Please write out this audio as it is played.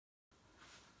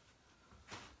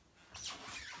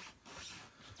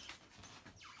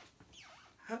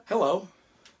Hello.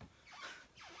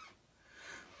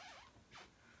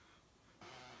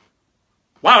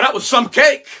 Wow, that was some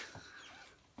cake.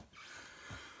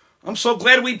 I'm so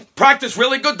glad we practiced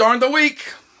really good during the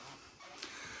week.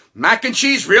 Mac and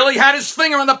Cheese really had his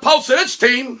finger on the pulse of this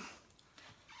team.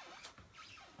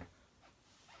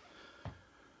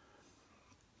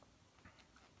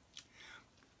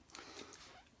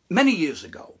 Many years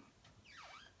ago,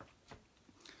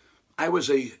 I was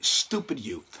a stupid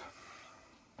youth.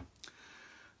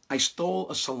 I stole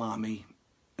a salami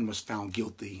and was found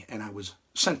guilty, and I was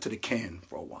sent to the can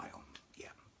for a while. Yeah.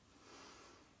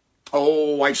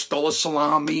 Oh, I stole a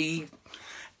salami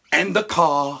and the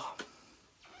car.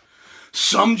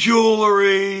 Some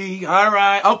jewelry. All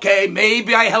right. Okay,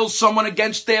 maybe I held someone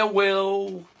against their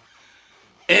will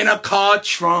in a car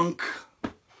trunk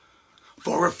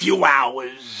for a few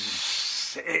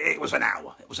hours. It was an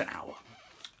hour. It was an hour.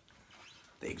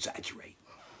 They exaggerate.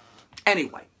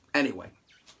 Anyway.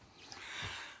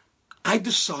 I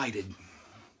decided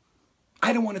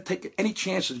I didn't want to take any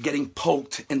chances of getting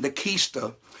poked in the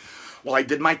keister while I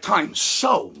did my time.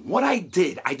 So what I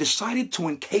did, I decided to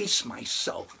encase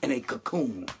myself in a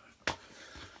cocoon.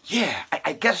 Yeah,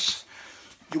 I guess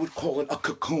you would call it a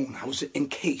cocoon. I was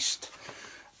encased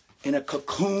in a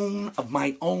cocoon of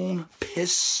my own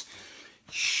piss,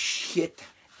 shit,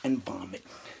 and vomit.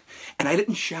 And I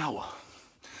didn't shower.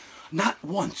 Not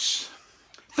once.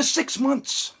 For 6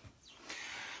 months.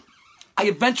 I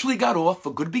eventually got off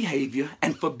for good behavior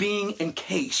and for being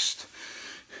encased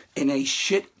in a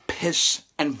shit, piss,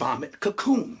 and vomit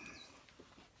cocoon.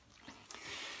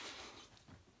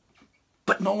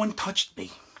 But no one touched me.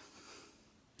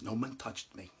 No one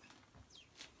touched me.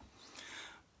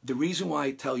 The reason why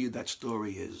I tell you that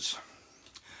story is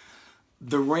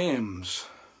the Rams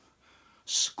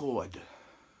scored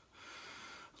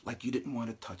like you didn't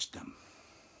want to touch them.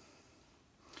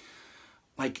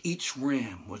 Like each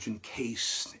Ram was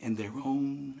encased in their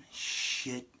own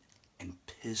shit and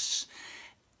piss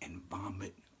and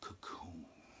vomit cocoon.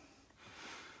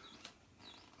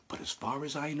 But as far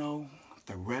as I know,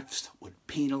 the refs would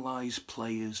penalize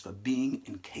players for being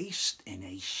encased in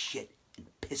a shit and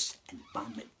piss and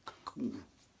vomit cocoon.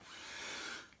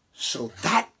 So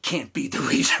that can't be the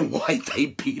reason why they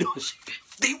beat us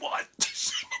 51-17.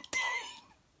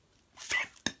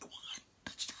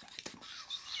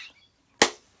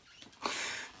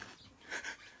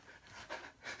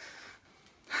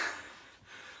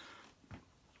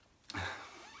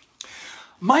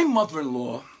 My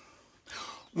mother-in-law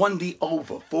won the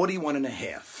over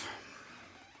 41.5.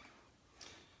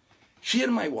 She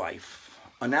and my wife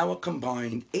are now a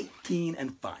combined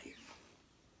 18-5.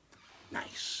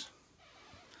 Nice.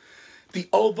 The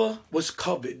over was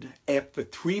covered after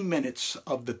 3 minutes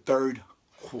of the third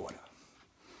quarter.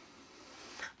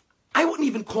 I wouldn't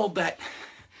even call that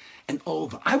an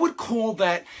over. I would call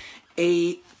that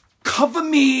a cover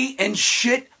me in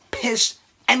shit, piss,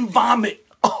 and vomit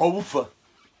over.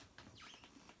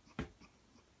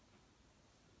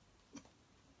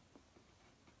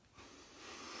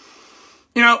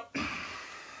 You know,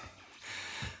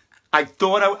 I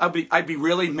thought I'd be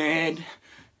really mad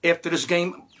after this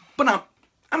game, but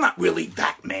I'm not really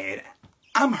that mad.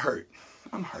 I'm hurt.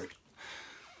 I'm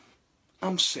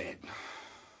sad.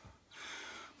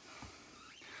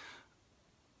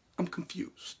 I'm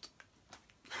confused.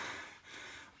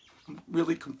 I'm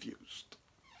really confused.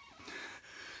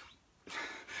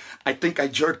 I think I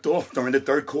jerked off during the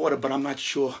third quarter, but I'm not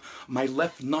sure. My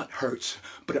left nut hurts,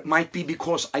 but it might be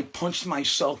because I punched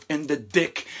myself in the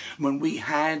dick when we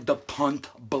had the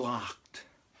punt blocked.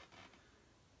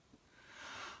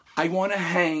 I want to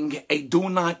hang a do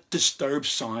not disturb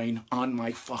sign on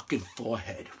my fucking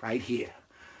forehead. Right here.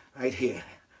 Right here.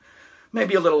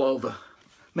 Maybe a little over.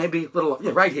 Maybe a little,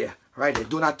 yeah, right here. Right here.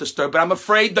 Do not disturb. But I'm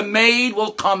afraid the maid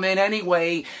will come in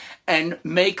anyway and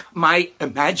make my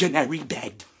imaginary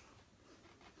bed.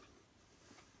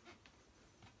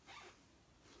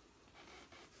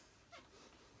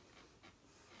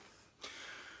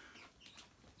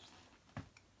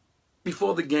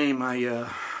 Before the game, I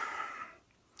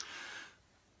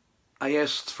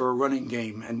asked for a running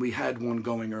game, and we had one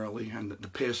going early, and the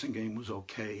passing game was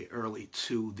okay early,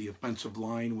 too. The offensive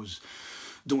line was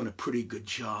doing a pretty good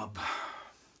job.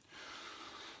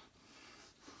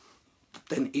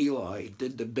 Then Eli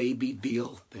did the baby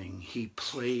veal thing. He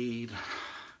played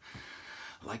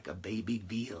like a baby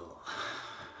veal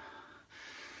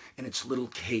in its little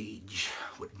cage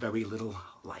with very little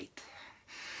light.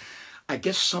 I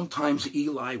guess sometimes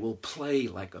Eli will play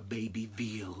like a baby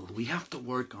veal. We have to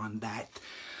work on that.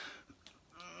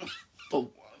 For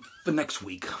next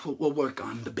week, we'll work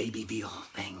on the baby veal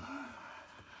thing.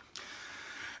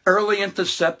 Early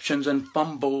interceptions and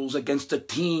fumbles against a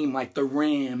team like the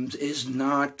Rams is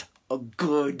not a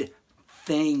good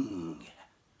thing.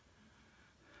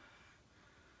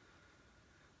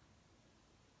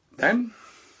 Then,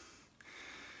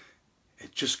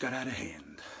 it just got out of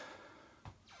hand.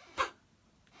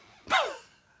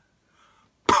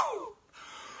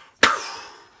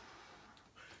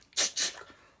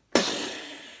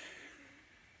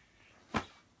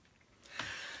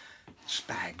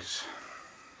 Spags.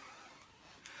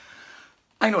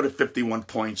 I know that 51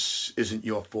 points isn't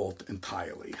your fault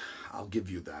entirely. I'll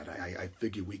give you that. I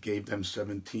figure we gave them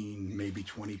 17, maybe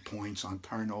 20 points on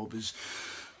turnovers.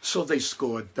 So they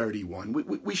scored 31.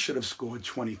 We should have scored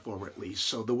 24 at least.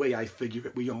 So the way I figure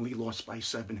it, we only lost by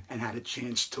 7 and had a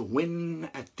chance to win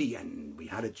at the end. We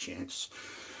had a chance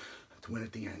to win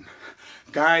at the end.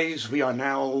 Guys, we are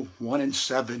now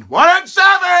 1-7.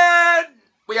 1-7!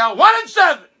 We are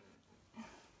 1-7!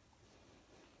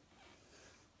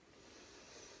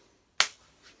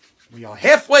 We are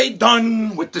halfway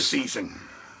done with the season.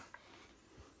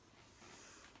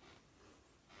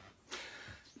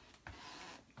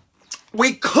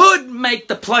 We could make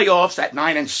the playoffs at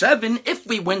 9-7 if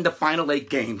we win the final 8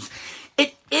 games.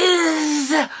 It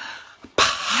is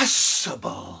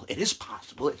possible. It is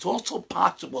possible. It's also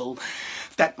possible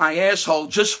that my asshole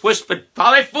just whispered,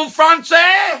 "Parlez-vous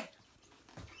français?"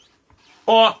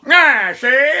 Or,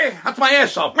 "Merci." That's my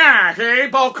asshole. "Merci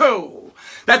beaucoup."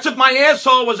 That's if my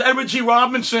asshole was Edward G.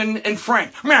 Robinson in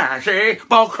French. "Merci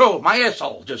beaucoup." My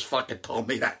asshole just fucking told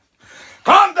me that.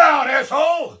 Calm down,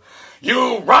 asshole.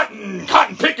 You rotten,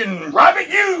 cotton-picking rabbit,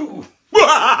 you!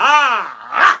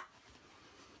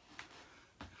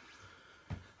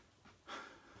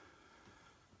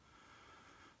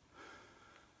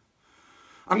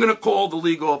 I'm going to call the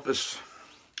league office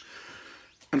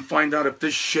and find out if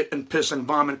this shit and piss and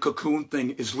vomit Cocoon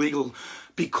thing is legal.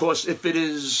 Because if it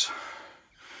is,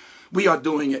 we are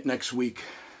doing it next week.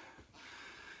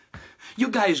 You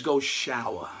guys go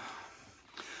shower.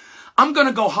 I'm going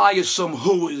to go hire some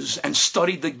hooers and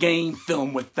study the game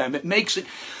film with them. It makes it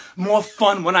more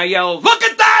fun when I yell, "Look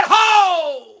at that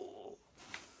hole!"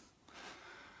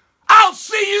 I'll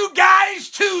see you guys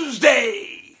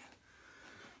Tuesday.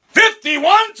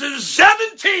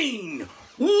 51-17.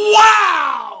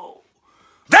 Wow!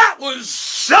 That was